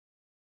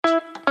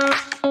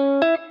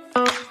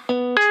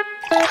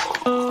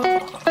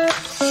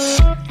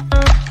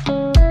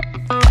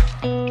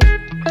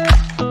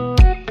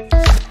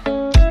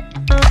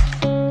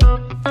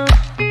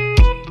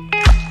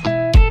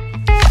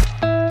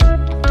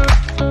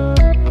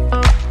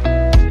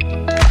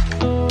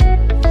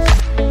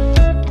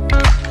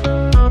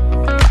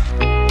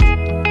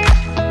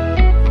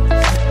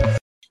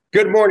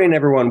Good morning,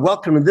 everyone.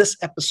 Welcome to this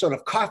episode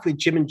of Coffee with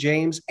Jim and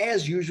James.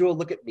 As usual,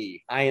 look at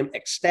me. I am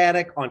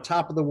ecstatic, on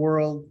top of the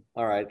world.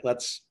 All right,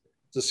 it's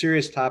a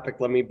serious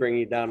topic. Let me bring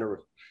you down to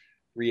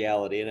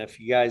reality. And if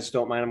you guys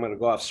don't mind, I'm going to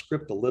go off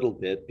script a little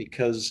bit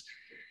because,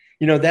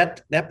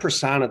 that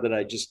persona that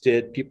I just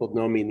did, people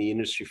know me in the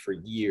industry for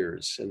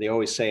years, and they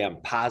always say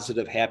I'm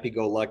positive,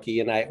 happy-go-lucky.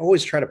 And I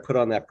always try to put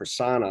on that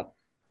persona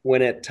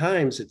when at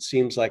times it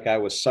seems like I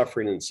was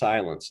suffering in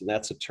silence. And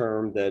that's a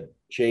term that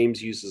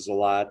James uses a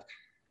lot.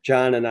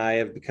 John and I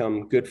have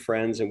become good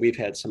friends, and we've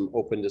had some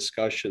open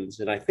discussions.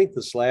 And I think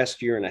this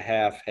last year and a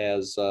half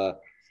has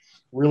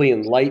really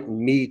enlightened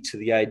me to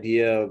the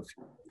idea of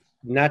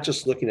not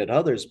just looking at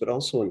others, but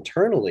also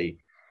internally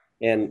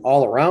and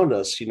all around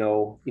us.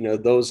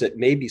 Those that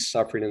may be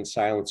suffering in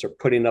silence are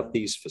putting up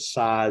these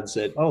facades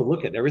that, oh,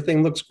 look at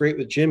everything looks great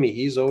with Jimmy.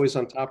 He's always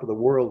on top of the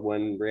world,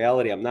 when in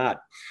reality, I'm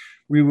not.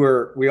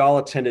 We all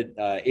attended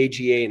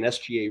AGA and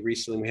SGA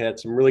recently. We had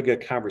some really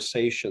good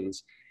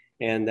conversations.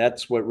 And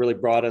that's what really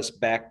brought us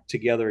back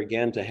together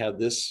again to have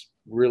this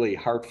really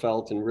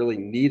heartfelt and really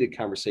needed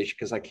conversation.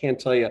 Because I can't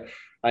tell you,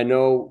 I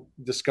know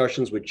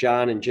discussions with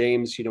John and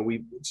James,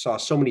 we saw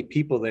so many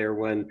people there.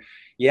 When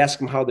you ask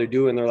them how they're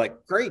doing, they're like,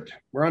 great,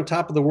 we're on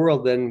top of the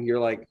world. Then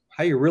you're like,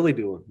 how you really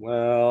doing?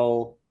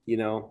 Well,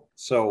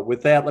 so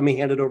with that, let me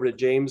hand it over to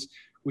James.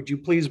 Would you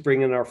please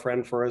bring in our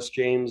friend for us,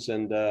 James?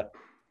 And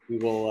we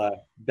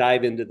will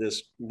dive into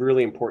this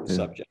really important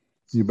subject.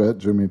 You bet,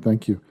 Jimmy.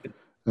 Thank you.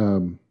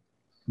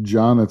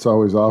 John, it's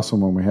always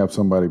awesome when we have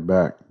somebody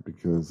back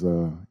because,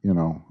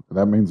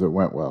 that means it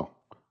went well.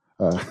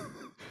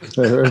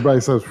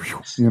 Everybody says,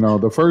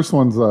 the first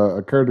one's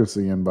a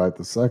courtesy invite.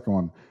 The second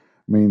one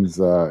means,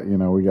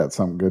 we got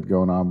something good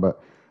going on.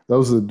 But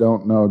those that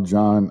don't know,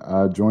 John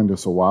joined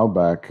us a while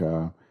back.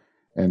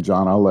 And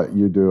John, I'll let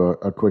you do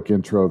a quick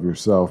intro of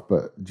yourself.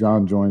 But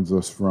John joins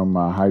us from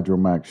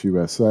Hydromax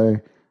USA.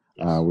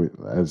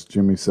 As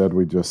Jimmy said,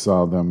 we just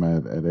saw them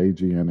at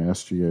AG and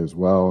SGA as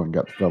well and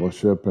got the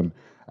fellowship, and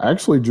I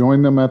actually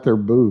joined them at their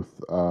booth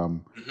to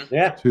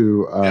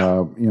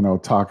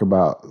talk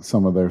about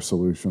some of their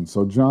solutions.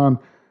 So John,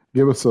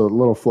 give us a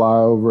little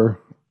flyover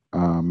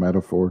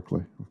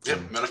metaphorically. Yeah,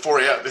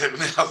 metaphor. Yeah.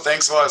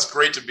 Thanks a lot. It's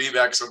great to be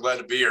back. So glad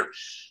to be here.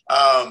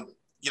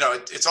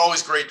 It's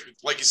always great,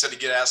 like you said, to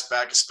get asked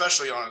back,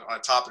 especially on a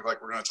topic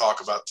like we're going to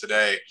talk about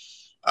today.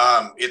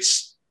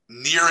 It's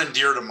near and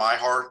dear to my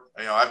heart.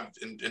 I've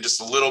in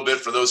just a little bit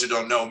for those who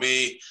don't know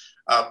me.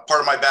 Part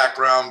of my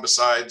background,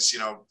 besides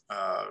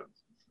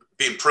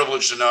being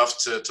privileged enough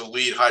to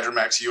lead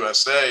Hydromax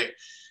USA,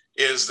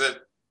 is that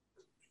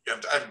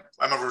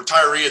I'm a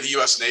retiree of the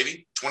U.S.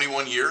 Navy,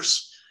 21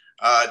 years.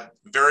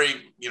 Very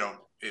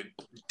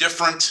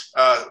different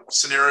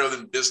scenario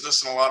than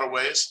business in a lot of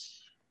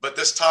ways. But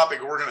this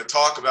topic we're going to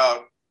talk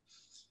about,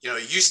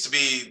 it used to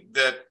be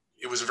that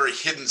it was a very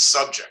hidden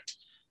subject.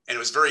 And it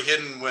was very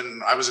hidden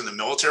when I was in the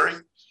military.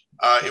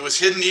 It was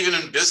hidden even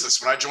in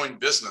business. When I joined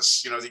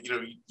business,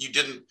 you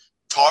didn't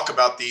talk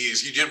about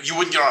these. You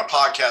wouldn't get on a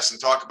podcast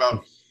and talk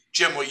about,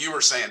 Jim, what you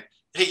were saying.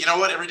 Hey, you know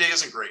what? Every day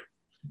isn't great.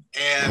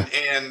 And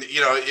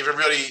if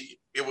everybody,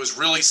 it was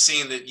really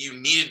seen that you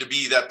needed to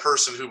be that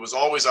person who was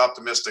always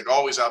optimistic,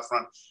 always out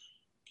front.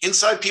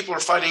 Inside, people are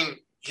fighting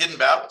hidden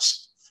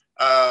battles.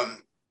 And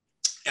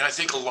I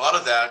think a lot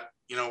of that,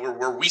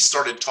 where we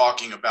started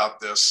talking about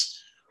this,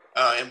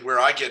 and where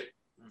I get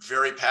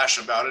very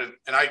passionate about it.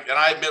 And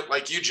I admit,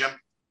 like you, Jim,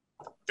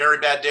 very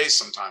bad days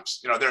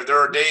sometimes. There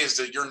are days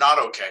that you're not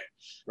okay.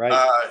 Right.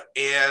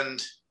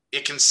 And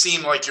it can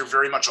seem like you're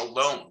very much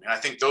alone. And I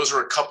think those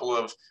are a couple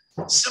of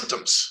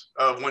symptoms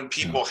of when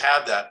people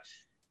have that.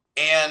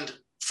 And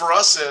for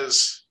us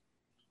as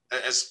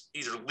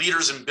either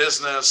leaders in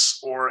business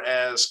or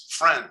as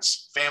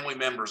friends, family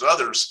members,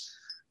 others,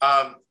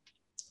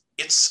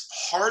 it's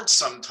hard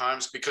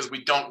sometimes because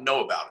we don't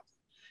know about it.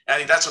 And I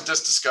think that's what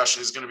this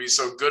discussion is going to be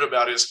so good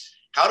about, is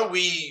how do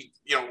we,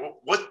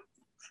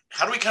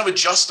 how do we kind of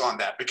adjust on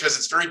that? Because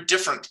it's very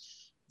different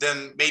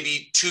than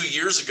maybe 2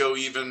 years ago,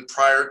 even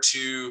prior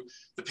to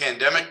the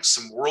pandemic,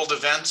 some world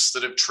events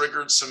that have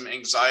triggered some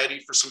anxiety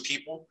for some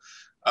people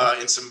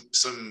and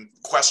some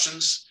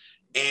questions.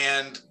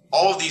 And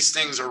all of these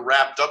things are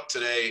wrapped up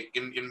today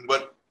in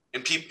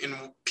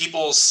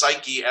people's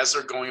psyche as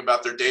they're going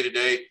about their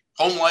day-to-day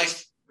home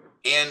life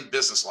and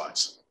business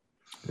lives.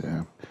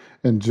 Yeah.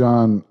 And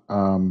John,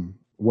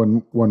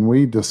 when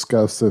we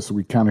discussed this,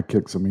 we kind of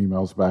kicked some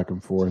emails back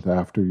and forth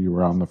after you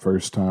were on the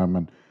first time.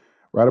 And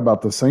right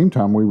about the same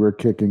time, we were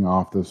kicking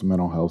off this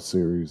mental health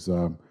series.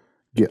 I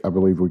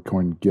believe we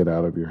coined Get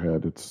Out of Your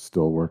Head. It's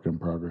still a work in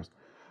progress.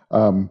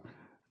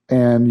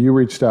 And you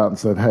reached out and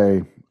said,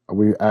 hey,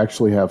 we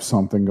actually have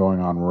something going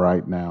on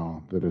right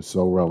now that is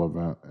so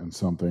relevant and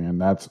something. And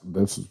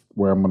this is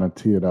where I'm going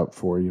to tee it up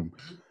for you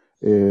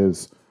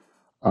is,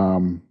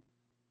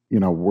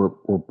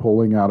 we're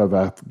pulling out of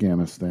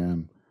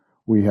Afghanistan.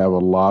 We have a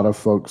lot of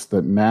folks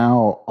that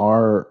now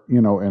are,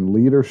 in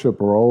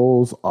leadership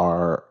roles,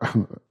 are,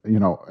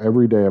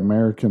 everyday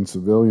American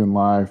civilian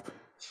life,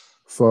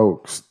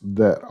 folks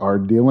that are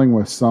dealing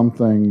with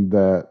something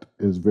that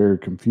is very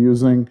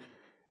confusing.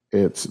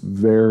 It's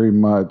very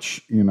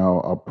much,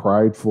 a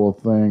prideful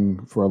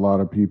thing for a lot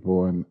of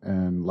people.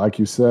 And like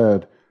you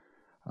said,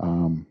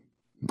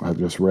 I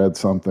just read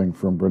something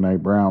from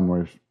Brene Brown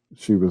where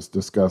she was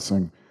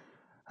discussing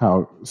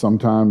how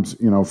sometimes,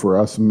 for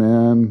us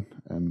men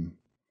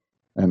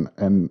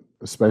and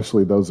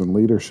especially those in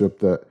leadership,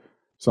 that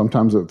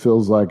sometimes it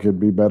feels like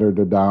it'd be better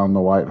to die on the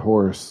white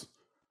horse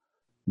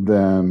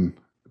than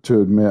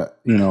to admit,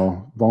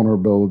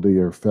 vulnerability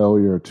or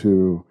failure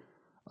to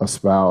a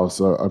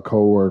spouse, a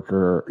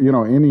coworker,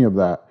 any of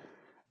that.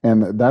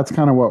 And that's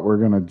kind of what we're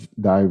going to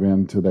dive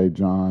in today,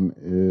 John,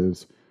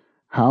 is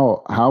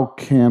how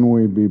can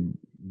we be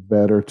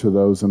better to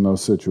those in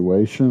those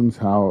situations?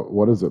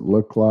 What does it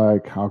look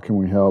like? How can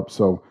we help?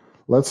 So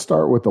let's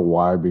start with the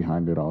why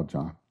behind it all,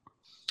 John.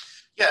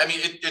 Yeah, I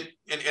mean,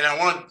 and I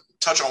want to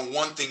touch on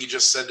one thing you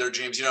just said there,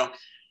 James.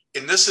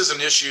 And this is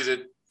an issue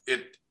that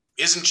it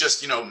isn't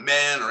just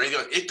men or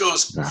anything. It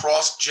goes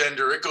cross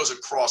gender. It goes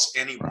across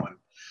anyone.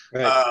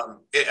 Right.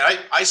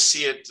 I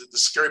see it. The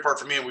scary part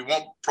for me, and we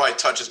won't probably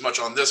touch as much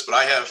on this, but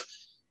I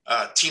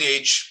have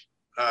teenage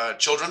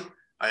children.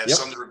 I have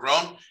some that are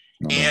grown,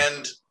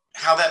 and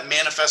how that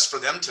manifests for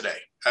them today.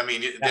 I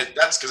mean,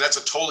 that's because that's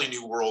a totally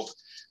new world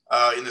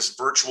in this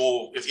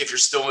virtual. If you're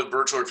still in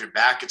virtual, or if you're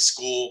back at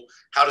school,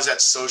 how does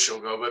that social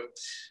go?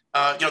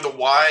 But the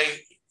why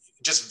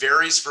just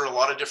varies for a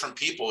lot of different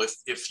people.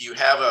 If you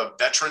have a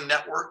veteran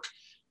network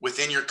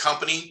within your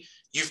company,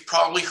 you've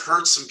probably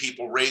heard some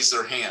people raise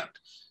their hand.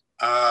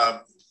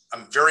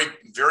 I'm very,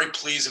 very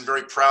pleased and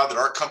very proud that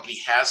our company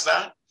has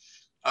that.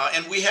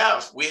 And we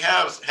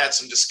have had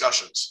some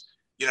discussions,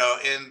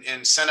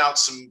 and sent out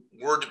some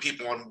word to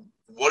people on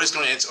what is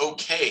going to, it's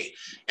okay.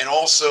 And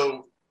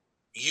also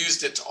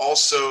used it to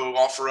also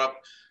offer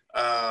up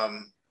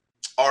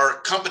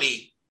our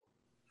company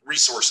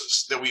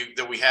resources that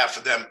we have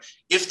for them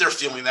if they're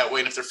feeling that way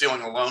and if they're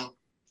feeling alone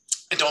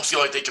and don't feel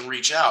like they can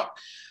reach out.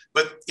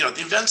 But the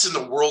events in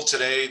the world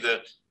today,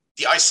 the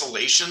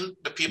isolation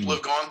that people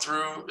have gone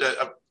through,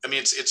 I mean,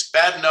 it's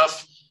bad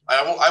enough.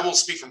 I will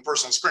speak from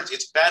personal experience.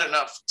 It's bad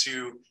enough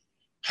to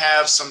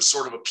have some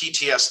sort of a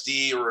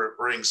PTSD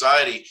or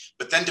anxiety,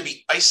 but then to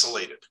be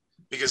isolated,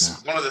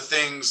 because one of the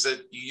things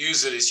that you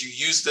use it is you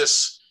use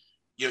this,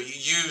 you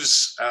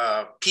use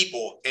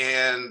people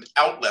and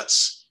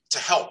outlets to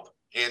help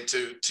and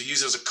to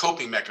use it as a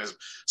coping mechanism.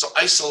 So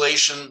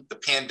isolation, the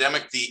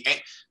pandemic, the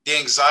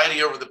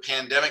anxiety over the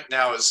pandemic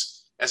now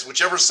is, as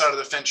whichever side of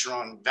the fence you're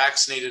on,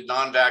 vaccinated,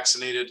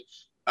 non-vaccinated,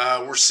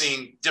 we're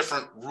seeing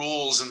different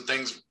rules and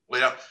things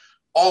laid out.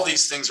 All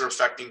these things are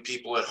affecting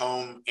people at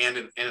home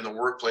and in the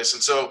workplace.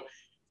 And so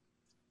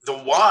the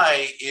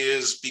why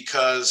is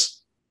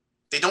because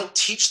they don't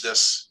teach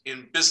this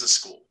in business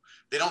school.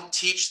 They don't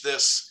teach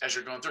this as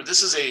you're going through.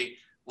 This is a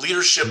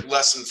leadership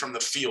lesson from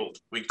the field,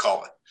 we'd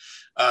call it,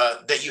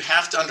 that you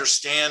have to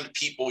understand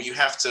people. You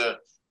have to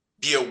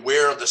be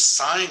aware of the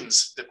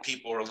signs that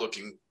people are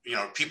looking,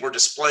 people are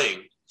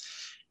displaying.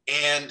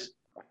 And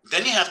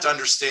then you have to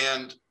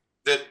understand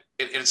that,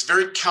 and it's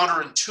very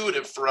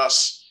counterintuitive for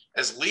us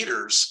as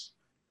leaders,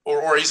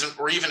 or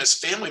even as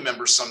family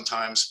members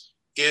sometimes,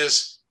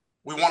 is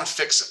we want to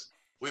fix it.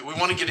 We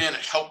want to get in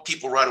and help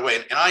people right away.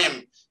 And I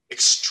am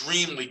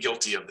extremely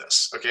guilty of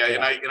this. Okay.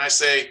 Yeah. And I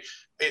say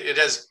it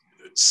has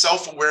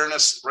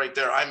self-awareness right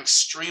there. I'm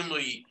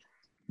extremely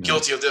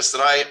guilty of this,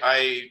 that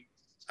I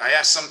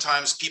ask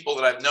sometimes people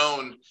that I've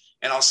known,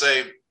 and I'll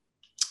say,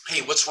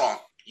 hey, what's wrong?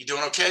 You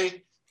doing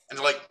okay? And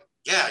they're like,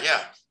 yeah.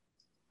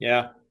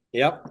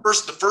 Yep.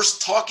 The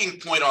first talking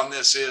point on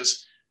this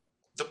is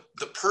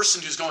the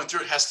person who's going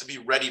through it has to be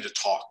ready to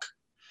talk.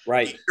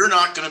 Right. You're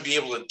not going to be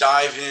able to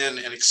dive in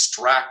and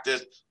extract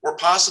it, or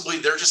possibly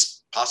they're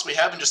just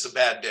having just a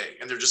bad day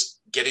and they're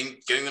just getting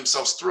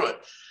themselves through it.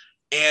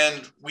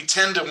 And we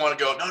tend to want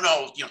to go,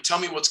 no, tell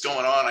me what's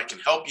going on. I can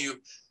help you.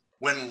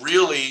 When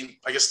really,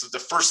 I guess the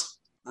first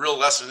real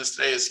lesson in this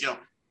today is,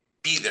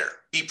 be there,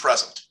 be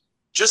present.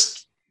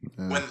 Just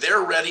when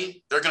they're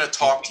ready, they're going to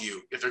talk to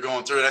you if they're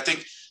going through it. I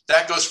think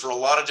that goes for a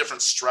lot of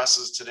different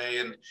stresses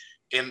today.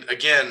 And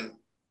again,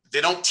 they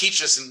don't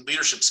teach us in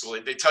leadership school.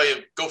 They tell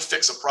you, go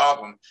fix a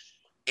problem.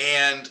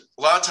 And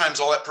a lot of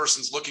times all that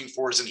person's looking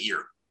for is an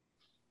ear.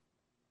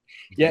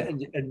 Yeah.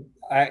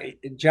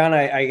 John,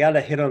 I got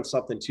to hit on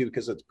something too,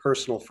 because it's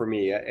personal for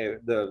me.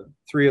 The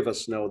three of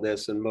us know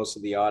this, and most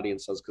of the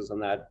audience does, because I'm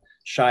not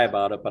shy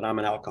about it, but I'm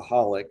an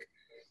alcoholic.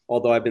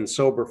 Although I've been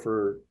sober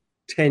for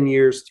 10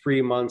 years,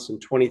 3 months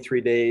and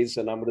 23 days,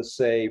 and I'm going to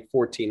say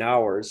 14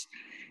 hours.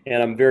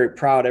 And I'm very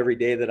proud every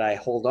day that I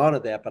hold on to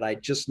that. But I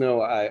just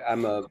know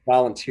I'm a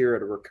volunteer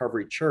at a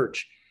recovery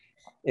church.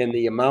 And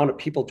the amount of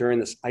people during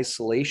this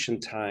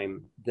isolation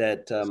time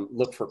that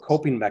look for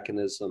coping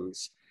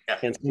mechanisms,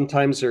 and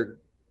sometimes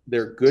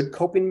they're good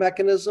coping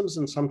mechanisms,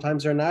 and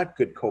sometimes they're not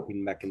good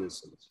coping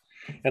mechanisms.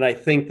 And I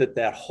think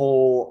that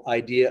whole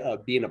idea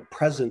of being a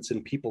presence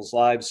in people's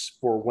lives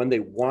for when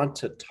they want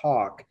to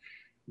talk,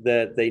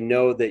 that they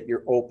know that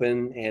you're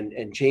open.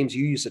 And James,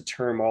 you use a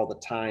term all the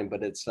time,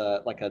 but it's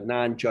like a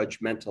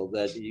non-judgmental,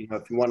 that, you know,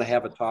 if you want to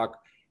have a talk,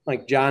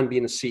 like John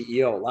being a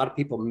CEO, a lot of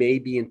people may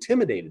be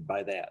intimidated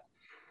by that.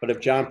 But if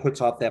John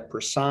puts off that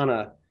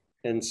persona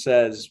and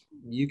says,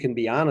 you can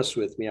be honest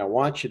with me, I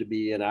want you to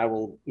be, and I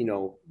will, you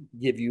know,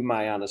 give you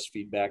my honest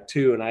feedback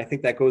too. And I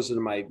think that goes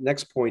into my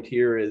next point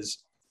here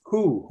is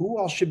who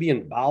else should be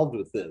involved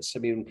with this? I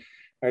mean,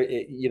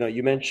 you know,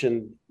 you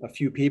mentioned a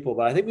few people,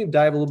 but I think we can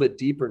dive a little bit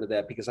deeper into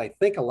that, because I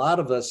think a lot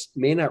of us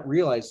may not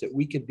realize that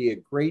we could be a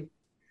great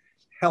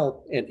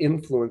help and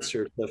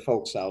influencer to the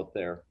folks out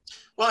there.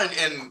 Well,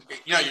 and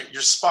you know,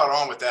 you're spot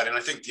on with that. And I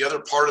think the other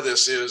part of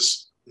this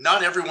is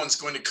not everyone's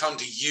going to come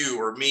to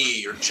you or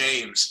me or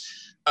James,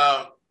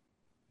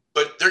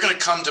 but they're going to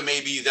come to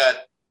maybe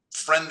that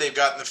friend they've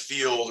got in the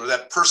field or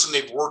that person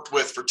they've worked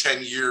with for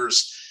 10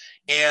 years.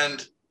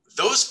 And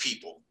those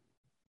people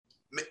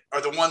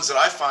are the ones that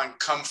I find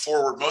come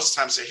forward most of the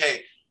time and say,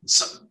 hey,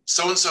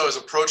 so-and-so has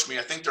approached me.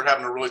 I think they're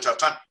having a really tough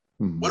time.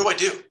 Mm-hmm. What do I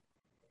do?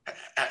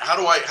 How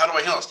do I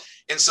handle this?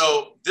 And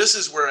so this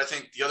is where I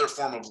think the other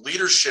form of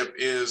leadership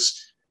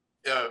is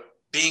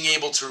being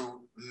able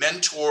to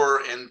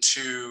mentor and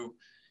to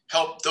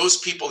help those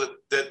people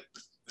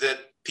that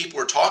people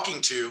are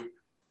talking to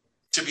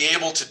be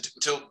able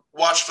to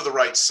watch for the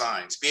right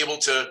signs, be able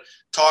to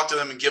talk to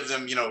them and give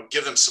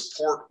them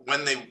support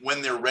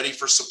when they're ready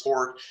for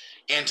support,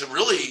 and to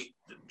really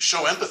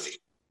show empathy.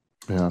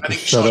 Yeah, I think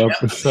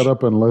shut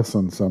up and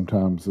listen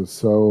sometimes is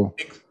so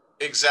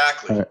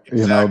exactly.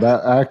 You know,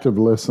 that active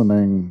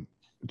listening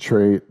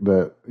trait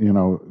that, you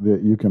know,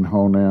 that you can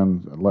hone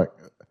in. Like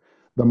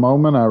the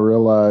moment I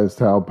realized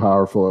how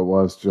powerful it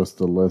was just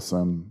to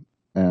listen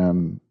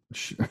and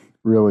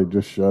really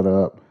just shut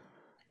up,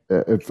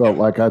 it felt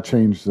like I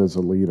changed as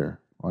a leader.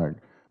 Like,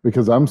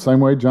 because I'm the same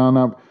way,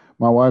 John.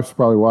 My wife's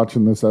probably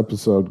watching this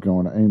episode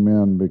going,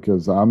 amen,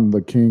 because I'm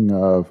the king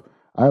of,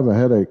 I have a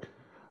headache.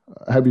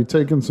 Have you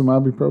taken some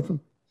ibuprofen?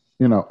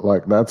 You know,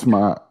 like that's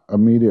my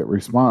immediate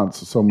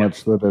response, so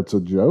much that it's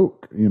a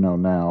joke, you know,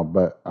 now,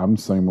 but I'm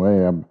the same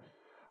way.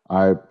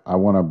 I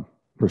want to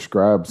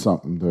prescribe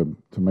something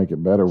to make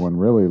it better, when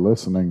really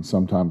listening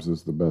sometimes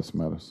is the best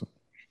medicine.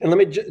 And let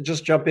me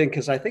just jump in,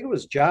 because I think it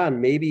was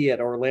John, maybe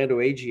at Orlando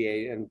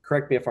AGA, and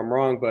correct me if I'm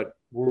wrong, but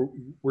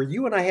were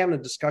you and I having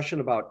a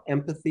discussion about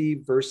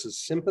empathy versus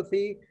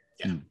sympathy?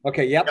 Yeah.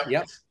 Okay. Yep.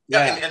 Yeah.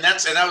 And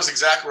that was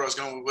exactly where I was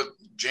going with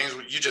James.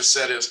 What you just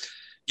said is,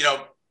 you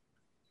know,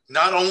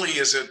 not only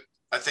is it,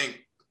 I think,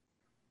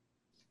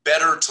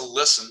 better to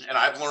listen, and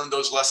I've learned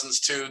those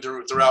lessons too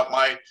throughout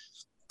my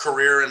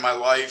career and my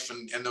life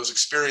and those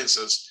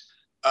experiences,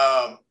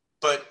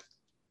 but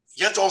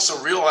you have to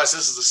also realize,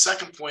 this is the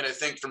second point, I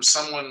think, from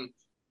someone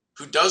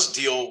who does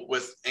deal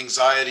with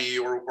anxiety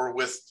or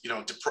with, you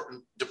know,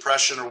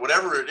 depression or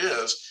whatever it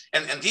is.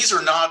 And these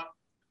are not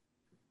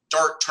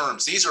dark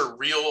terms. These are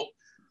real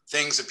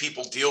things that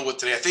people deal with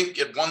today. I think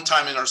at one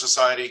time in our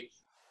society,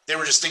 they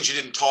were just things you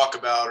didn't talk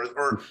about,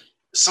 or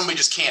somebody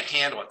just can't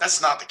handle it.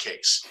 That's not the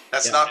case.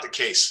 That's not the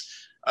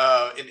case.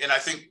 And I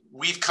think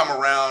we've come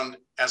around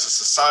as a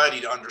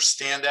society to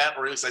understand that,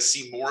 or at least I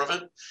see more of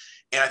it.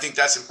 And I think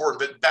that's important.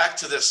 But back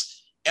to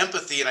this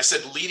empathy, and I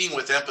said leading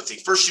with empathy.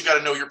 First, you got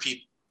to know your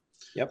people.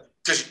 Yep.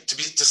 Because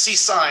to see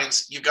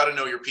signs, you've got to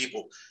know your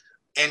people,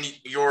 and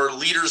your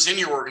leaders in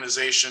your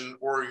organization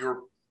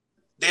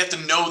they have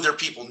to know their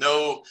people,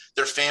 know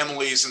their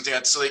families and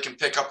that, so they can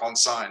pick up on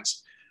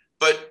signs.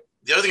 But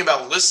the other thing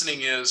about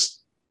listening is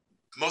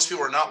most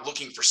people are not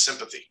looking for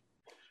sympathy.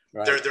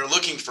 Right. They're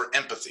looking for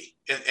empathy,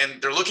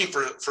 and they're looking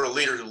for a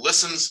leader who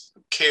listens,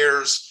 who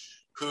cares,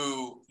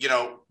 who, you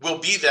know, will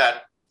be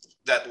that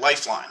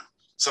lifeline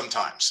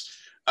sometimes.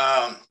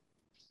 And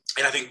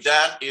I think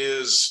that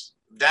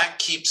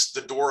keeps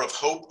the door of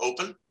hope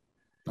open.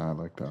 I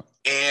like that.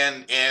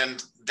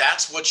 And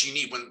that's what you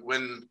need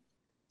when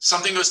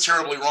something goes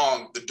terribly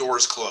wrong. The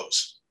doors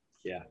close.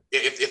 Yeah.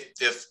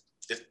 If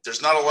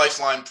there's not a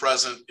lifeline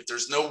present, if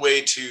there's no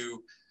way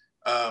to,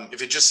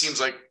 if it just seems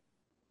like,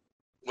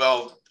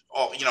 well,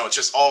 it's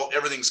just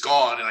everything's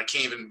gone and I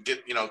can't even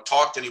get,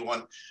 talk to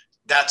anyone,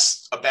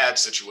 that's a bad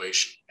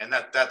situation. And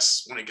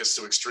that's when it gets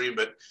so extreme.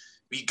 But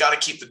we got to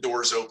keep the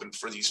doors open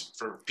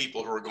for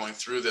people who are going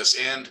through this.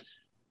 And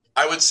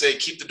I would say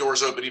keep the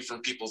doors open even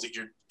from people that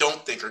you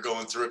don't think are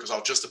going through it, because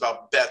I'll just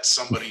about bet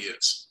somebody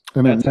is.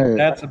 And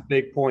that's a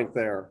big point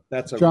there.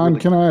 John,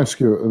 can I ask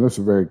you, this is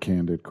a very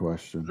candid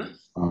question,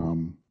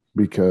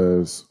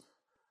 because,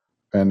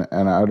 and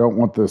I don't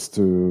want this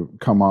to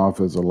come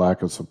off as a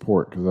lack of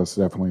support, because that's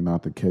definitely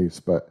not the case,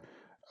 but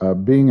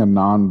being a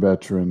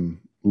non-veteran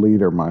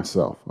leader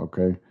myself,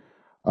 okay,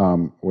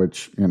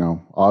 which,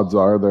 odds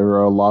are there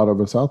are a lot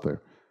of us out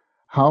there.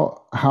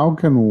 How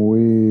can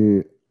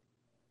we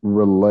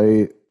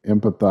relate,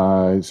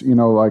 empathize,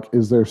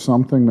 is there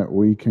something that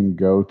we can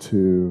go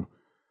to?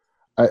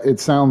 That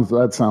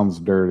sounds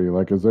dirty.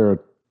 Like, is there a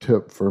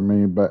tip for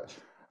me? But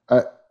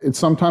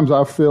sometimes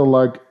I feel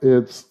like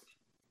it's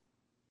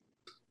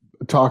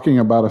talking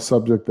about a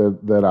subject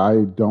that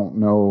I don't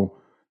know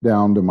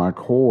down to my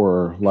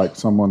core, like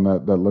someone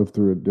that lived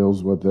through it,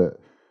 deals with it,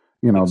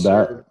 you know,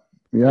 that,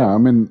 yeah, I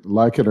mean,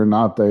 like it or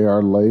not, they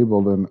are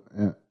labeled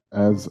and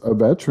as a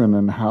veteran.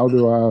 And how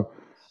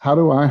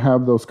do I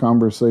have those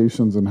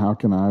conversations, and how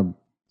can I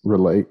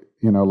relate,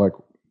 you know, like,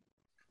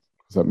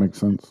 does that make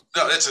sense?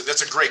 No,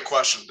 that's a great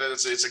question.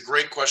 It's a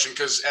great question,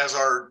 because as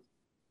our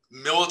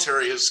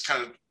military has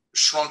kind of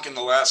shrunk in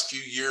the last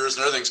few years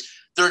and other things,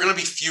 there are going to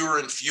be fewer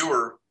and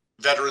fewer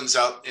veterans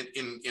out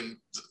in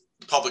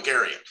the public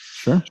area,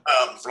 Sure.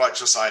 For like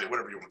society,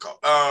 whatever you want to call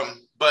it.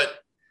 But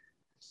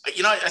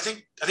you know, I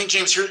think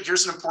James,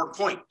 here's an important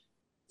point.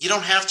 You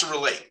don't have to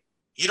relate.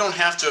 You don't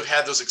have to have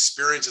had those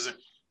experiences.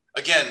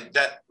 Again,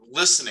 that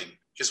listening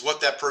is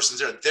what that person's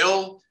there.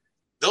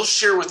 They'll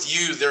share with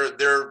you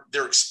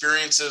their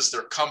experiences,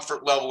 their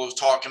comfort level of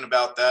talking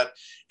about that.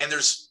 And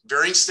there's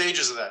varying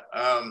stages of that.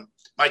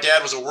 My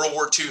dad was a World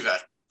War II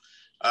vet.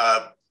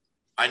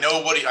 I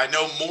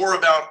know more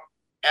about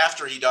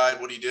after he died,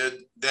 what he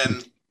did,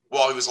 than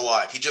while he was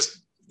alive.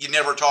 You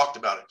never talked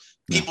about it.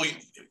 People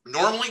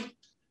normally,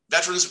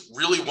 veterans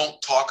really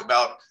won't talk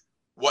about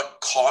what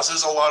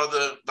causes a lot of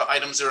the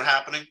items that are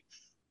happening,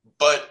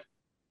 but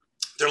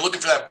they're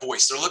looking for that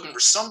voice. They're looking for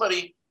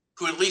somebody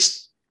who at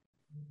least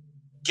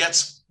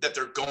gets that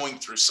they're going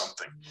through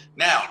something.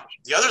 Now,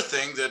 the other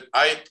thing that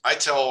I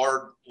tell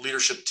our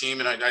leadership team,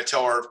 and I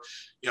tell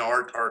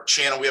our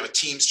channel, we have a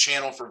Teams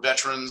channel for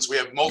veterans. We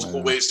have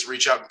multiple ways to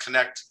reach out and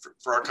connect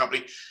for our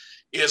company,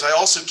 is I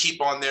also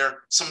keep on there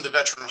some of the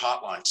veteran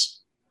hotlines.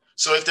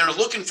 So if they're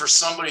looking for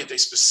somebody that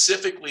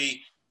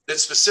specifically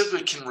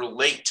can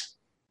relate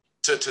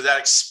to that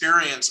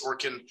experience, or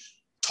can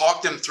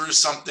talk them through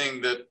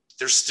something that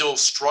they're still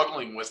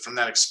struggling with from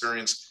that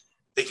experience,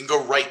 they can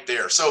go right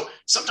there. So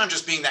sometimes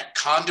just being that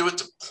conduit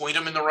to point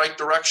them in the right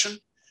direction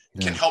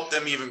can help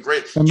them even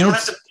greater. You don't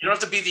have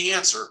to be the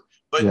answer,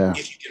 but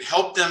if you can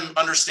help them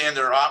understand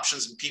their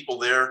options and people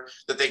there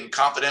that they can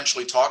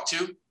confidentially talk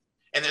to.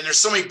 And then there's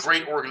so many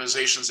great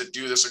organizations that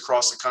do this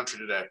across the country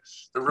today.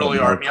 There really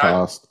are.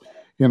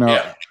 You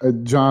know,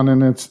 John,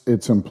 and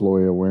it's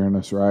employee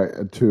awareness,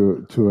 right?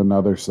 To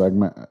another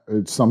segment,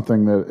 it's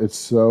something that it's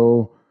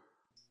so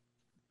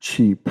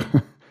cheap,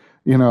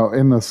 you know,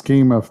 in the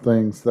scheme of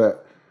things,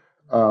 that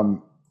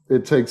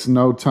it takes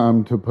no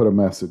time to put a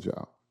message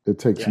out. It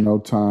takes no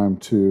time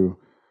to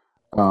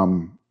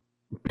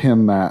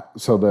pin that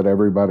so that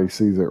everybody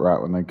sees it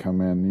right when they come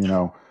in, you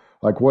know,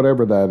 like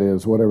whatever that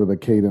is, whatever the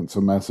cadence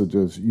of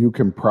messages, you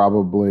can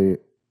probably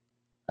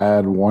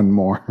add one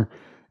more,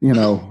 you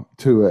know,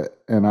 to it.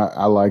 And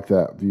I like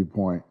that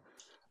viewpoint.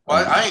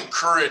 Well, I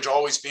encourage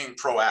always being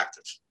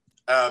proactive,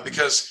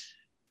 because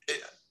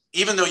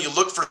even though you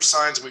look for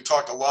signs, and we've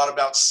talked a lot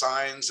about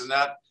signs, and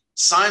that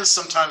signs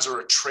sometimes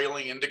are a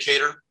trailing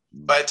indicator.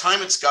 By the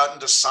time it's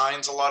gotten to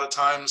signs, a lot of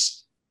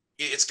times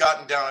it's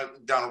gotten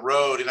down a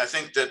road. And I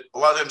think that a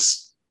lot of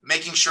them's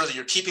making sure that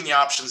you're keeping the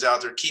options out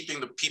there, keeping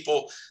the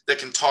people that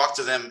can talk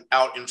to them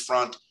out in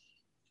front.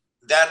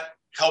 That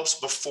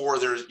helps before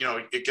there's, you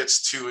know, it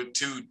gets too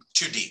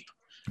deep.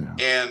 Yeah.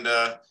 And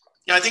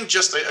I think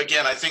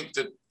I think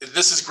that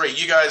this is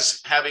great. You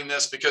guys having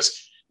this,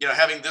 because, you know,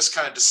 having this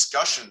kind of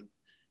discussion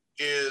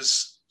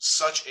is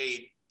such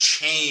a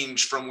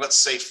change from, let's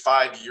say,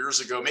 5 years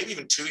ago, maybe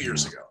even 2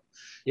 years ago.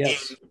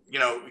 Yes. And, you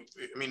know,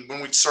 I mean,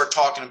 when we start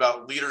talking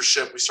about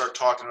leadership, we start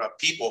talking about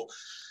people,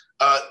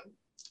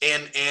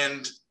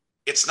 and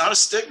it's not a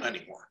stigma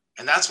anymore.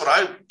 And that's what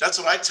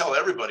I tell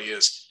everybody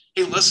is,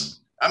 hey,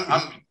 listen,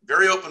 I'm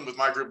very open with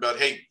my group about,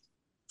 hey,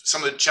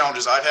 some of the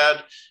challenges I've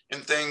had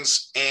and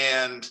things.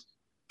 And,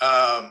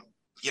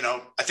 you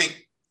know, I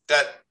think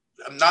that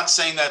I'm not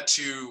saying that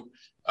to,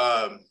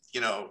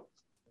 you know,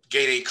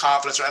 gain a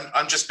confidence.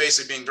 I'm just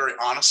basically being very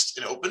honest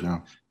and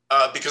open,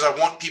 because I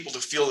want people to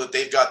feel that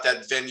they've got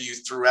that venue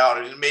throughout.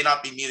 And it may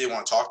not be me they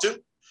want to talk to,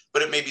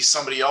 but it may be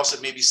somebody else.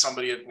 It may be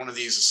somebody at one of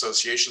these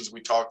associations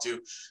we talk to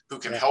who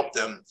can help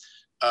them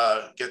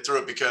get through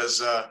it.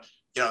 Because,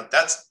 you know,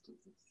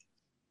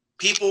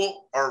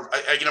 people are,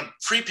 you know,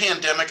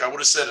 pre-pandemic, I would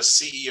have said a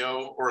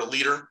CEO or a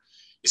leader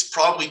is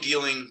probably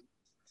dealing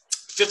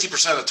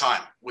 50% of the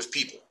time with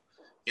people.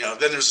 You know,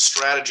 then there's a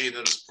strategy, and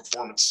then there's a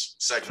performance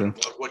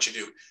segment of what you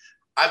do.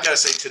 I've got to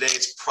say today,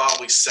 it's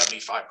probably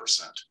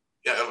 75%.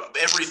 Of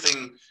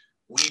everything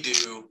we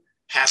do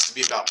has to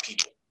be about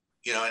people.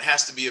 You know, it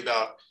has to be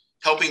about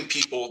helping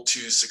people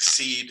to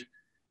succeed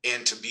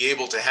and to be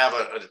able to have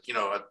an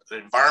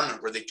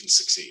environment where they can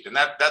succeed. And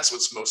that's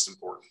what's most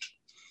important.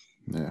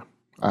 Yeah,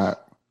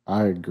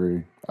 I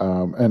agree.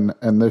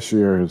 And this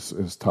year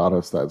has taught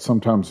us that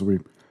sometimes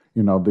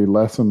the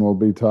lesson will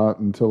be taught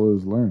until it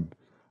is learned.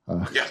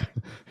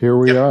 Here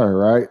we are,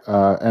 right?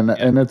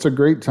 And it's a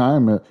great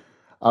time.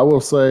 I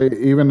will say,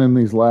 even in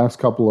these last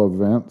couple of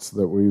events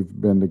that we've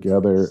been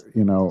together,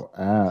 you know,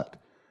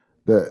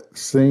 that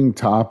seeing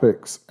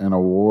topics and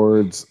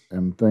awards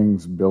and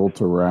things built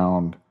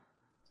around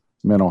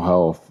mental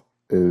health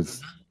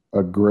is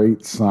a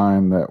great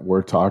sign that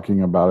we're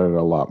talking about it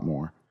a lot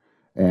more.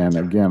 And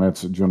again,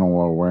 it's a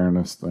general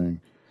awareness thing.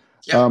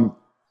 Yeah.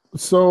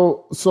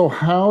 So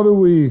how do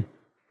we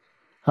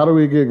How do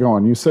we get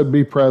going? You said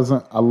be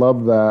present. I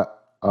love that.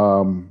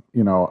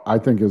 I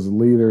think as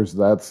leaders,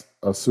 that's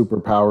a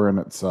superpower in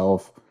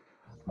itself.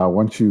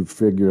 Once you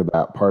figure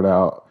that part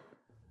out,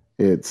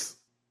 it's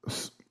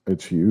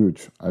it's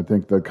huge. I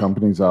think the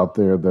companies out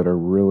there that are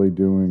really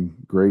doing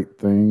great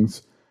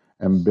things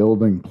and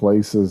building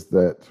places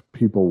that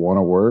people want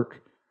to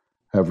work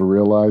have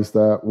realized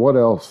that. What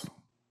else,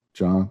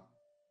 John?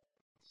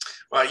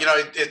 Well,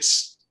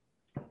 it's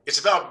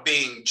about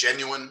being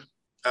genuine.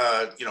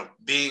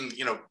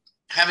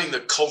 Having the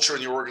culture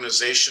in your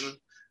organization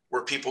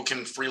where people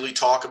can freely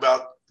talk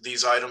about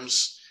these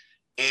items,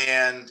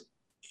 and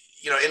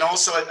and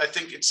also I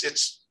think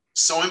it's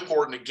so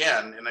important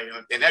again.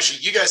 And actually,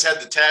 you guys had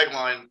the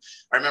tagline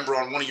I remember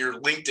on one of your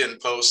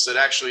LinkedIn posts that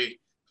actually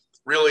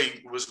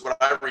really was what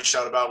I reached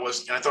out about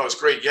was, and I thought it was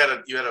great. You had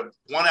a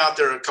one out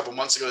there a couple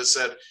months ago that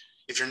said,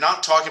 if you're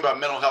not talking about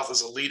mental health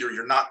as a leader,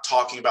 you're not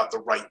talking about the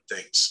right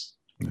things.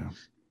 Yeah.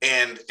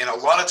 And a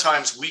lot of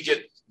times we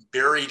get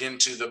buried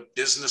into the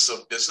business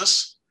of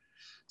business.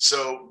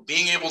 So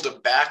being able to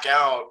back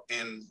out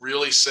and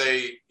really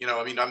say,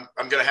 I'm going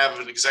to have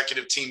an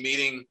executive team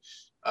meeting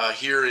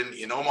here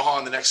in Omaha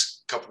in the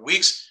next couple of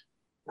weeks.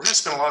 We're going to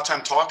spend a lot of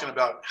time talking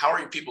about how are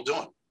your people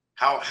doing?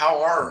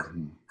 How are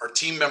our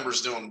team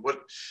members doing?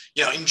 What,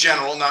 in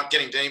general, not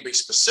getting to anybody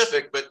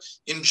specific, but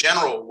in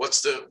general,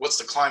 what's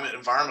the climate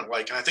environment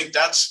like? And I think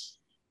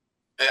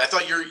I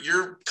thought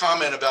your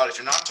comment about if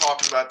you're not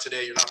talking about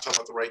today, you're not talking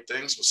about the right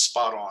things was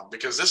spot on,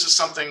 because this is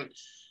something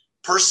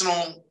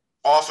personal,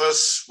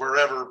 office,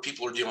 wherever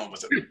people are dealing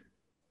with it.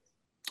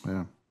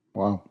 Yeah.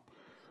 Wow.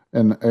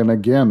 And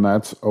again,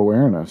 that's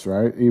awareness,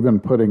 right? Even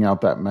putting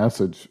out that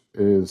message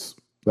is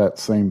that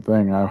same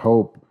thing. I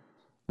hope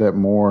that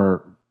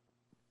more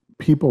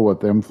people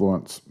with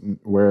influence,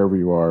 wherever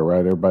you are, right?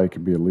 Everybody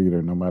can be a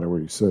leader no matter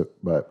where you sit,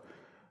 but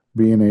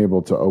being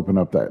able to open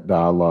up that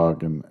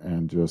dialogue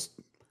and just,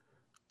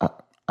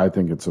 I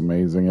think it's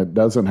amazing. It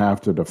doesn't have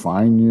to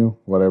define you,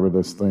 whatever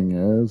this thing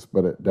is,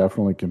 but it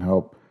definitely can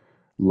help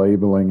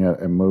labeling it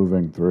and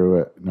moving through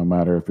it, no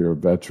matter if you're a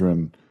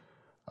veteran,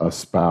 a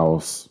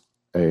spouse,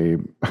 a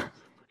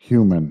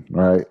human,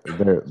 right?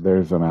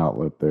 There's an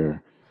outlet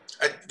there.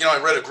 I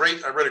read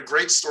a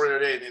great story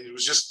today, and it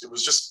was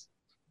just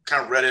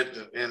kind of read it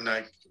and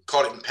I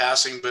caught it in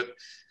passing, but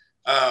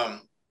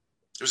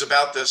it was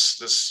about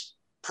this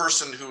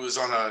person who was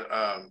on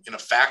in a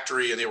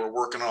factory and they were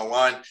working on a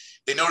line.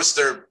 They noticed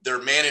their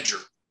manager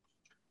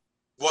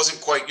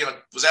wasn't quite,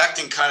 was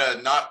acting kind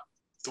of not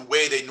the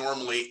way they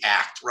normally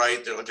act,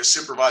 right? They're like a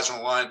supervisor on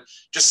the line,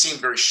 just seemed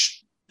very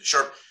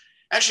sharp.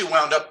 Actually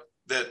wound up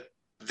that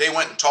they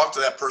went and talked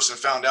to that person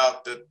and found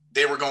out that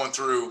they were going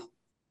through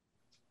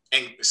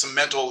some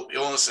mental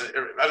illness.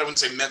 I wouldn't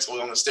say mental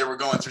illness. They were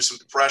going through some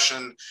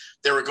depression.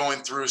 They were going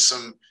through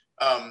some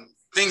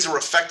things that were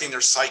affecting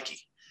their psyche,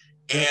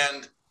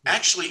 and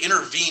actually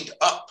intervened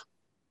up.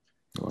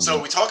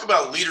 So we talk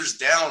about leaders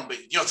down, but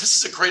this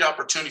is a great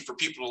opportunity for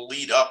people to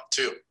lead up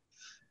too.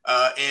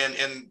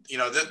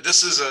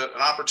 This is an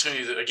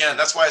opportunity that, again,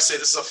 that's why I say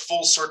this is a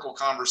full circle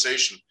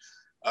conversation,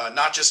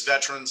 not just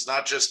veterans,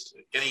 not just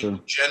any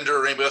gender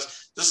or anybody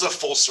else. This is a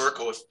full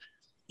circle.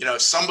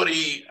 If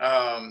somebody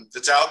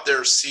that's out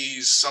there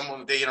sees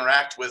someone they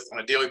interact with on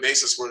a daily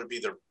basis, whether it be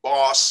their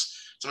boss,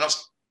 someone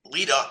else,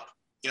 lead up,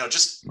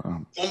 just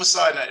pull them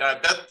aside. And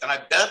I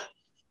bet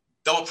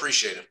they'll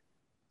appreciate it.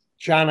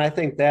 John, I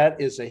think that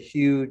is a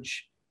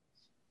huge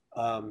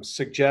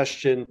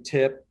suggestion,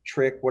 tip,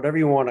 trick, whatever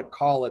you want to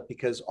call it,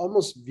 because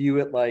almost view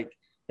it like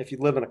if you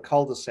live in a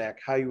cul-de-sac,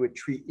 how you would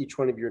treat each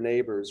one of your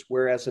neighbors.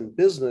 Whereas in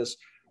business,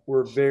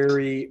 we're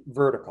very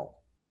vertical,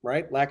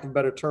 right? Lack of a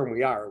better term,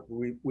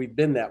 we've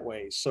been that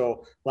way.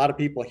 So a lot of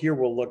people here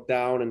will look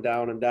down and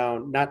down and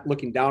down, not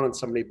looking down on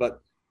somebody,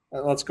 but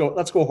let's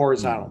go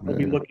horizontal. They'll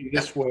be looking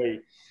this way,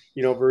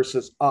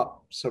 versus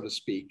up, so to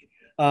speak.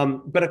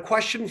 But a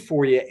question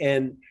for you,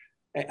 and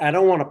I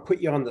don't want to put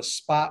you on the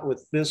spot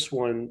with this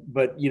one,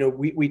 but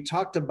we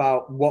talked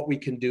about what we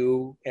can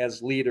do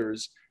as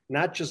leaders,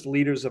 not just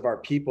leaders of our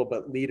people,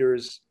 but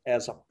leaders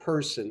as a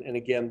person. And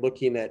again,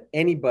 looking at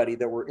anybody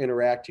that we're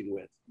interacting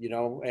with,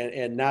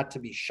 and not to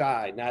be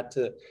shy, not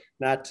to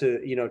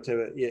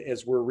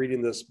as we're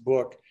reading this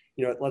book,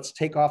 let's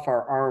take off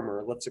our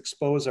armor, let's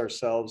expose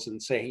ourselves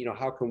and say,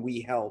 how can we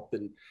help?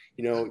 And,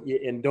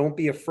 and don't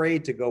be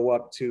afraid to go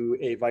up to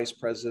a vice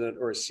president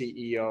or a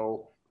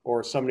CEO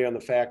or somebody on the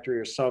factory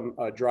or some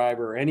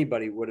driver or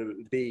anybody, would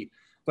it be.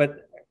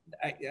 But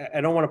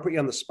I don't want to put you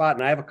on the spot,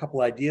 and I have a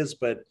couple ideas,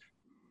 but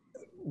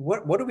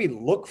what do we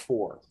look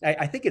for?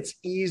 I think it's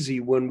easy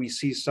when we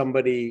see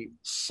somebody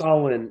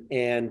sullen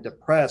and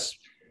depressed,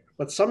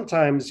 but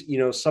sometimes,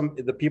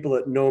 the people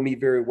that know me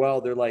very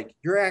well, they're like,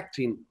 you're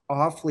acting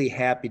awfully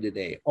happy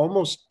today,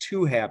 almost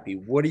too happy.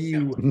 What are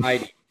you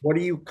hiding? What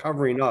are you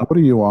covering up? What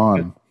are you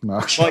on?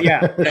 Well,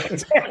 yeah,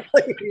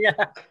 exactly.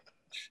 Yeah.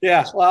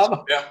 Yeah.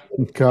 Well,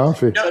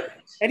 coffee.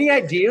 Any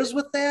ideas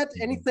with that?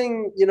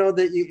 Anything,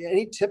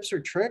 any tips or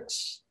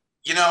tricks?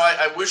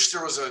 I wish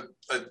there was a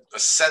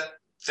set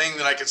thing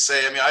that I could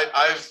say. I mean,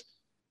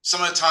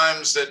 some of the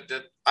times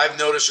that I've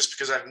noticed, just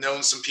because I've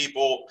known some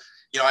people,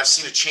 I've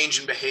seen a change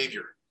in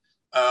behavior.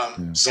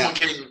 Someone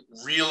getting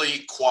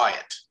really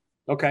quiet.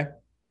 Okay.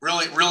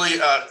 Really,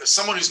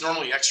 someone who's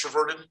normally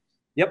extroverted,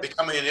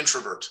 becoming an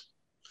introvert.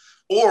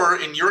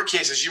 Or in your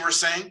case, as you were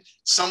saying,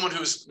 someone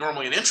who's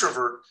normally an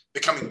introvert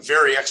becoming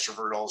very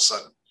extrovert all of a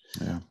sudden.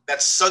 Yeah.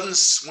 That sudden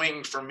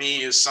swing for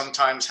me is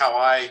sometimes how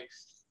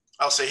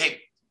I'll say,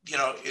 hey,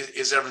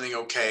 is everything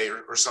okay,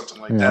 or something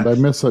like that. They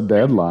miss a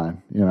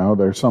deadline.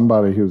 There's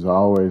somebody who's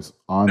always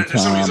on time,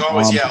 somebody who's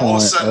always, on point, all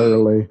of a sudden,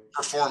 early.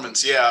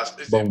 Performance,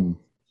 Boom.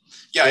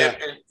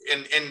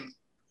 And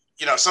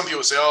some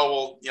people say, oh,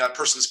 well, that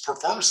person's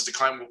performance is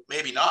declining. Well,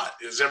 maybe not.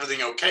 Is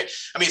everything okay?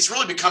 I mean, it's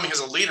really becoming, as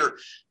a leader,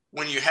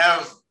 when you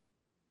have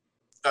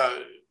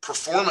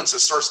performance that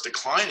starts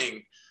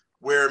declining,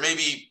 where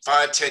maybe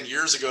 5-10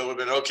 years ago would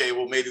have been, okay,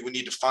 well, maybe we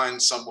need to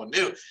find someone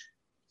new.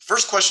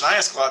 First question I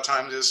ask a lot of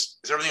times is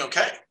everything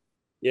okay?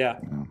 Yeah.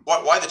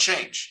 Why the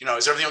change?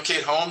 Is everything okay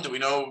at home? Do we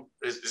know,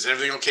 is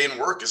everything okay in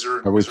work?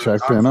 Have we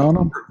checked in on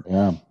them?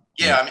 Yeah.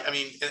 Yeah. I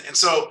mean, and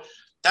so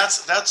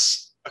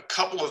that's a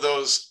couple of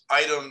those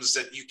items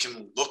that you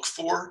can look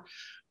for.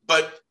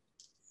 But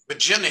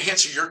Jim, to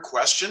answer your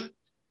question,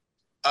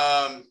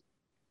 I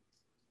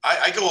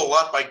go a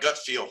lot by gut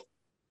feel.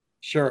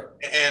 Sure.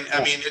 And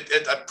I mean,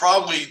 it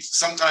probably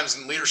sometimes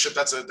in leadership,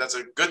 that's a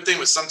good thing,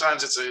 but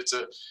sometimes it's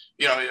a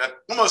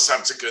most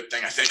times it's a good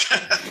thing, I think. I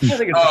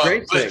think it's a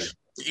great thing.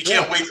 You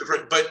can't wait for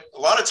it. But a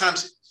lot of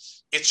times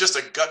it's just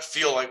a gut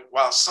feel, like,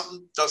 wow,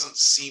 something doesn't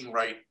seem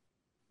right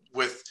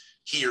with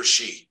he or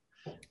she.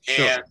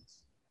 Sure. And,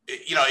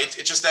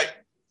 it's just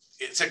that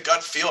it's a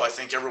gut feel I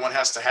think everyone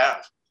has to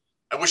have.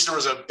 I wish there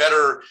was a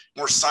better,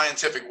 more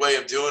scientific way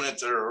of doing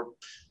it, or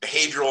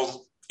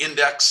behavioral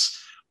index.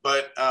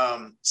 But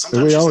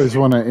sometimes we always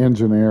want to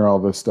engineer all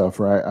this stuff,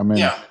 right? I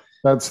mean,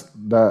 that's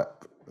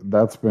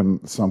been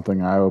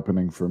something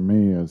eye-opening for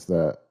me, is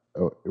that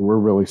we're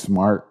really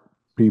smart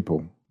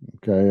people.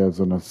 Okay, as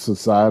in a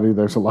society,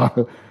 there's a lot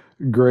of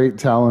great,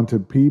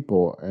 talented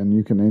people, and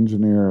you can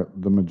engineer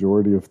the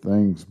majority of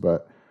things.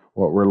 But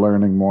what we're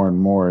learning more and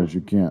more is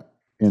you can't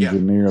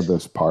engineer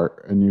this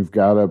part, and you've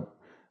got to.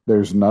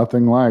 There's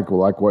nothing like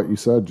what you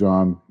said,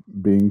 John,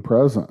 being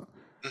present.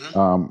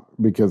 Mm-hmm.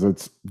 Because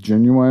it's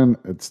genuine.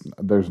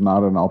 There's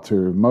not an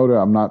ulterior motive.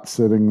 I'm not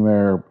sitting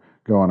there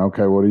going,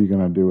 okay, what are you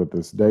going to do with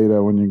this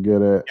data when you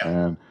get it? Yeah.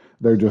 And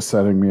they're just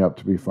setting me up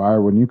to be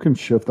fired. When you can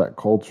shift that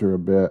culture a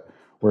bit,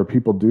 where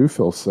people do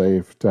feel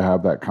safe to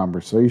have that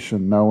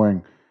conversation,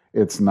 knowing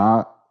it's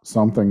not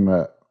something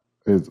that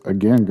is,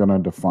 again, going to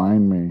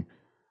define me.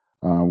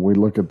 We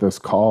look at this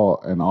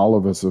call, and all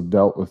of us have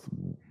dealt with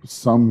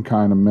some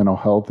kind of mental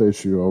health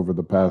issue over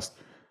the past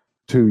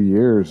 2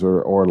 years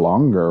or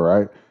longer,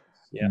 right?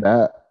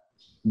 Yeah.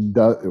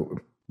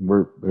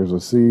 There's a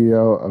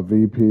CEO, a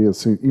VP,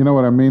 you know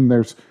what I mean?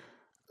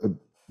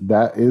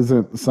 That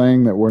isn't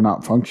saying that we're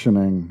not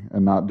functioning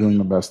and not doing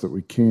the best that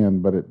we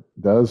can, but it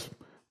does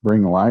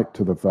bring light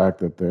to the fact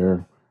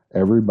that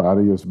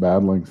everybody is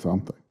battling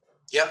something.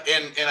 Yeah,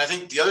 and I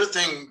think the other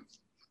thing,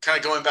 kind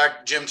of going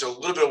back, Jim, to a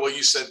little bit of what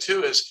you said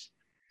too, is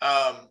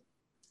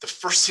the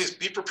first thing is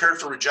be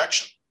prepared for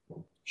rejection.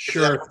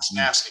 Sure. If that person's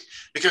asking,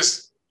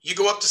 because you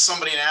go up to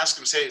somebody and ask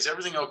them, say, is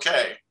everything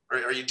okay? Or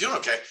are you doing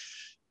okay?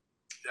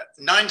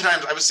 9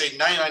 times, I would say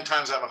 99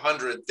 times out of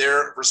 100,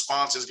 their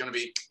response is going to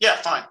be, yeah,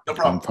 fine, no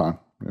problem. I'm fine.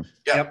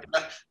 Yeah. Yep.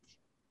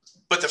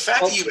 But the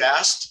fact that you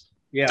asked,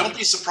 don't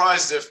be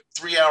surprised if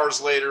 3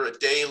 hours later, a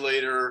day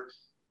later,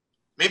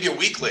 maybe a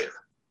week later,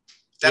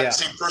 that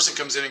same person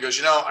comes in and goes,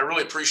 I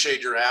really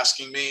appreciate your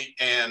asking me,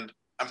 and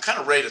I'm kind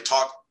of ready to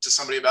talk to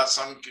somebody about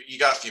something. You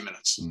got a few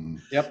minutes.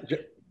 Yep.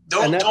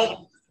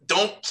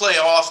 Don't play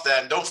off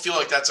that, and don't feel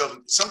like that's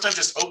open. Sometimes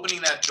just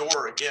opening that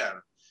door again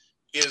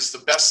is the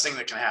best thing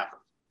that can happen.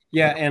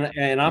 Yeah,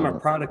 and I'm a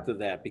product of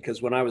that,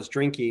 because when I was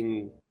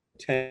drinking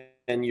 10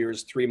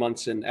 years, 3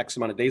 months, and X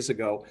amount of days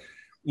ago,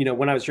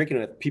 when I was drinking,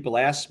 if people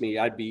asked me,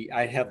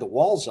 I'd have the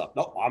walls up.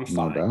 No, I'm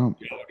fine.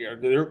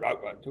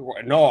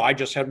 No, I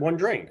just had one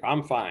drink.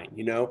 I'm fine.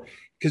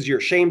 Because you're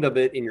ashamed of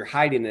it and you're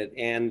hiding it,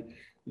 and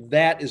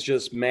that is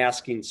just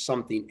masking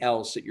something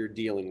else that you're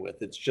dealing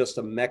with. It's just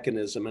a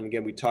mechanism. And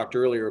again, we talked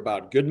earlier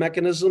about good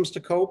mechanisms to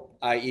cope,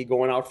 i.e.,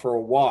 going out for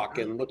a walk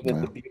and looking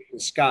at the beautiful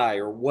sky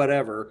or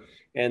whatever.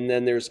 And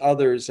then there's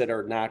others that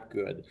are not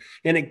good.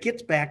 And it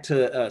gets back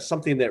to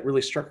something that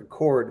really struck a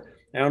chord.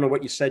 I don't know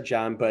what you said,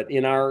 John, but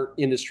in our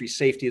industry,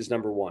 safety is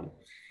number one.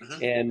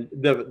 Mm-hmm. And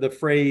the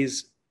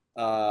phrase,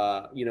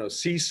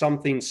 see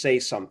something, say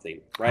something,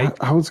 right?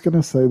 I was going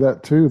to say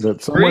that too,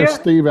 that somewhere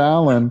Steve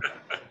Allen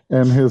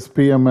and his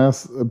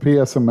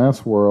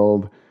PSMS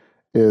world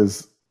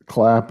is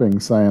clapping,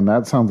 saying,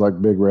 that sounds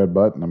like big red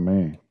button to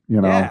me.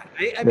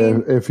 I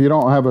mean, if you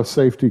don't have a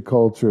safety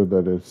culture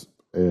that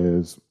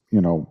is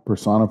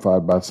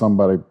personified by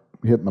somebody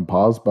hitting the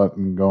pause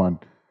button going,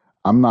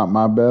 I'm not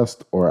my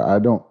best, or I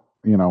don't,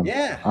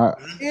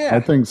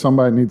 I think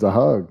somebody needs a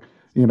hug,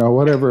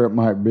 whatever it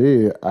might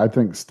be. I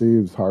think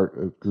Steve's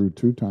heart grew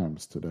 2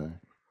 times today.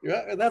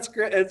 Yeah, that's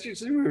great. It's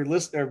just, we were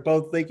listening,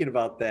 both thinking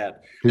about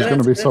that. He's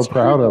going to be so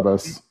proud of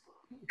us.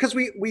 Because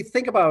we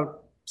think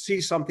about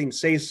see something,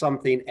 say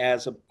something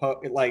as a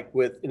like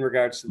with in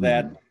regards to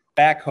that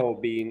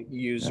backhoe being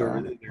used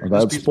or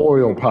that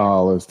spoil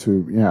pile is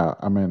to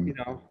I mean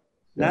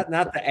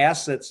not the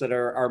assets that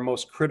are our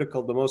most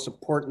critical, the most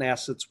important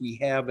assets we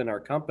have in our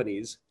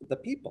companies, the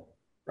people,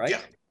 right?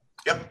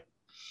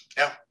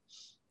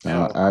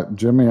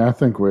 Jimmy, I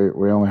think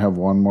we only have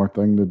one more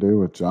thing to do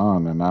with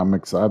John, and I'm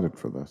excited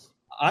for this.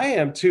 I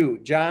am too,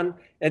 John.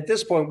 At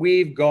this point,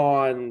 we've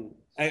gone.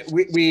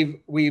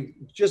 We've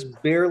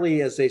just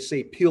barely, as they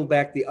say, peeled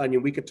back the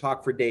onion. We could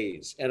talk for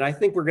days, and I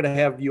think we're going to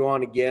have you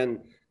on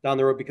again down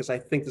the road because I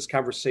think this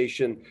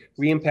conversation,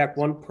 we impact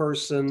one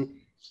person,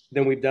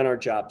 then we've done our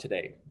job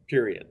today.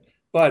 Period.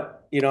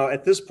 But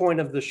at this point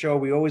of the show,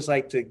 we always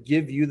like to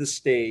give you the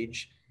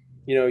stage.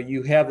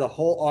 You have the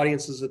whole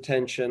audience's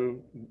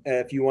attention.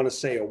 If you want to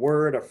say a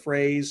word, a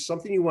phrase,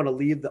 something you want to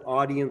leave the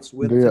audience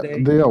with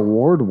today. The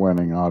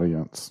award-winning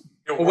audience.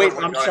 Wait,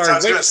 I'm sorry. I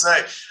was going to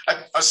say,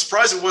 I was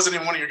surprised it wasn't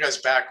in one of your guys'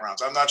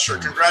 backgrounds. I'm not sure.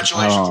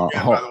 Congratulations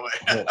again, by the way.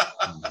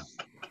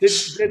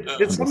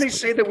 Did somebody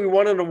say that we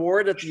won an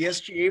award at the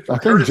SGA? I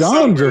think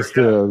John just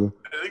did. I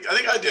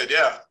think I did.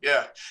 Yeah.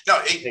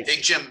 No,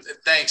 hey, Jim,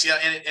 thanks. Yeah,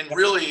 and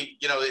really,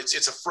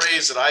 it's a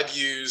phrase that I've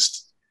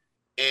used,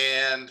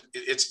 and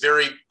it's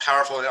very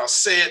powerful. And I'll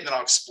say it and then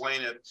I'll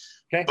explain it.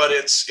 Okay. But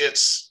it's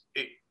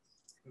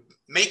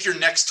make your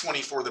next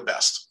 24 the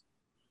best.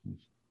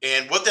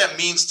 And what that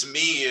means to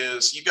me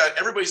is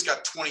everybody's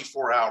got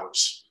 24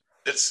 hours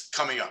that's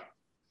coming up.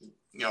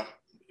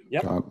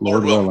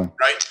 Lord willing,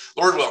 right?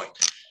 Lord willing.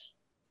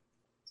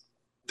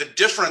 The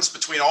difference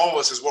between all of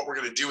us is what we're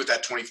going to do with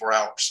that 24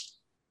 hours.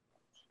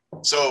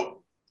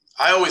 So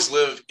I always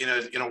live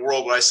in a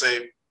world where I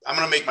say, I'm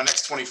going to make my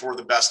next 24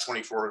 the best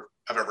 24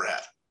 I've ever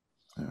had.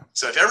 Yeah.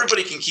 So if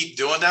everybody can keep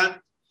doing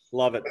that,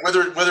 love it.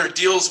 Whether it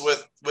deals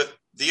with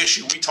the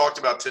issue we talked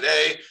about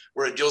today,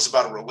 where it deals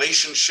about a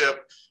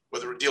relationship,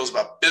 whether it deals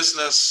about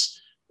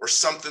business or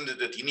something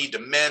that you need to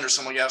mend or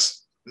something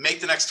else, make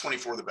the next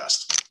 24 the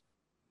best.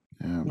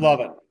 Yeah,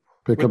 love it.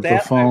 Pick up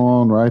the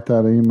phone, write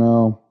that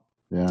email.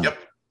 Yeah. Yep.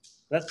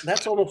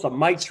 That's almost a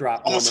mic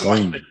drop. Almost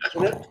isn't it?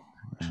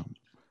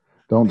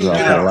 Don't drop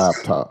that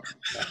laptop.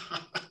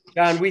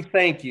 John, we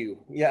thank you.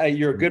 Yeah,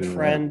 you're a good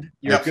friend.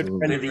 You're a good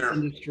friend of the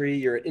industry.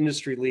 You're an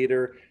industry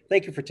leader.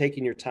 Thank you for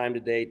taking your time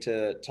today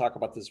to talk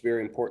about this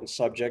very important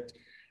subject.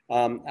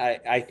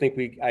 I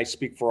think I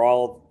speak for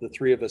all the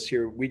three of us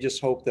here. We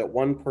just hope that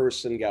one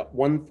person got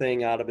one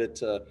thing out of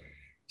it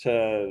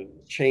to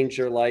change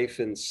their life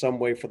in some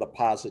way for the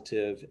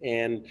positive.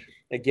 And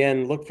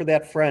again, look for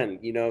that friend,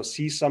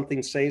 see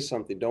something, say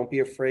something. Don't be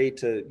afraid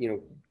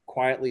to,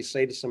 quietly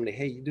say to somebody,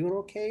 hey, you doing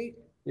okay?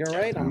 You're all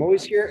right. I'm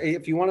always here.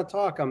 If you want to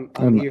talk, I'm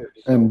here.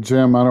 So. And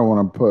Jim, I don't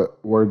want to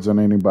put words in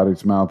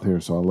anybody's mouth here,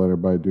 so I'll let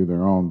everybody do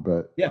their own.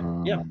 But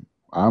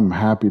I'm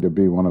happy to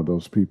be one of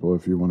those people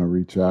if you want to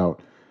reach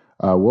out.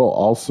 We'll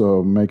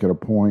also make it a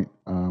point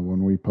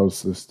when we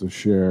post this to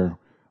share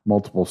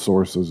multiple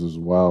sources as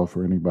well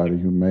for anybody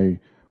who may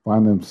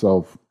find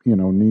themselves,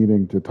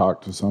 needing to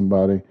talk to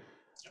somebody.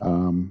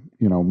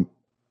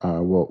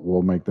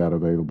 We'll make that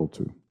available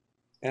too.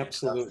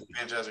 Absolutely.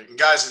 Fantastic. And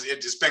guys,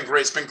 it's been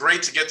great. It's been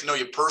great to get to know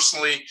you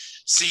personally,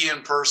 see you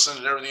in person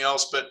and everything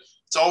else, but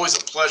it's always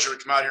a pleasure to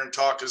come out here and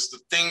talk, because the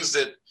things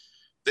that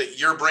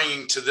you're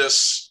bringing to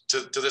this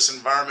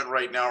environment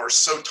right now are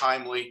so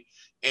timely.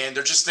 And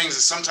they're just things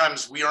that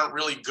sometimes we aren't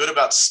really good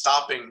about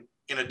stopping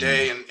in a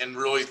day and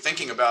really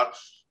thinking about.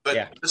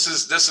 But this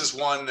is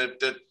one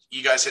that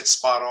you guys hit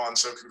spot on.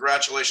 So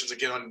congratulations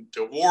again on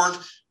the award.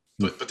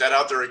 Put that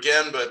out there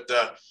again. But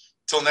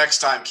till next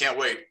time, can't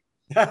wait.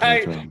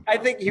 I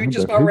think you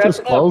just about wrapped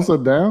it up. Close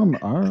it down.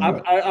 All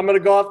right. I'm going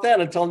to go off that.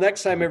 Until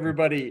next time,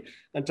 everybody.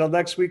 Until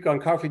next week on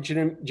Coffee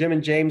Jim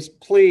and James,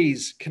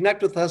 please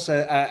connect with us.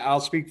 I'll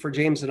speak for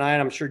James and I,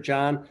 and I'm sure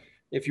John.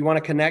 If you want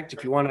to connect,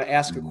 if you want to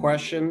ask a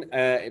question,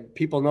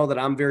 people know that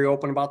I'm very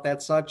open about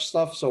that such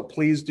stuff. So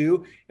please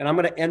do. And I'm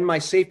going to end my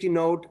safety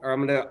note, or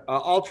I'm going to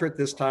alter it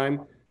this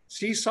time.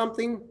 See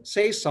something,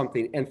 say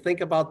something, and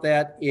think about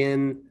that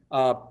in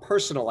a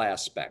personal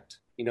aspect,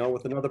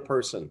 with another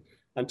person.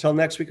 Until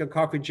next week on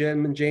Coffee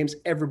Jim and James,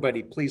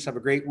 everybody, please have a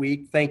great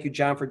week. Thank you,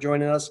 John, for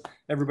joining us.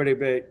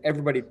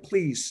 Everybody,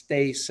 please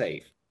stay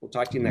safe. We'll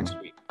talk to you next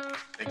week.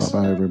 Thanks.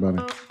 Bye, everybody.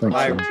 Thanks,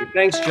 Bye, everybody.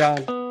 Thanks, John.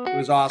 It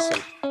was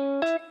awesome.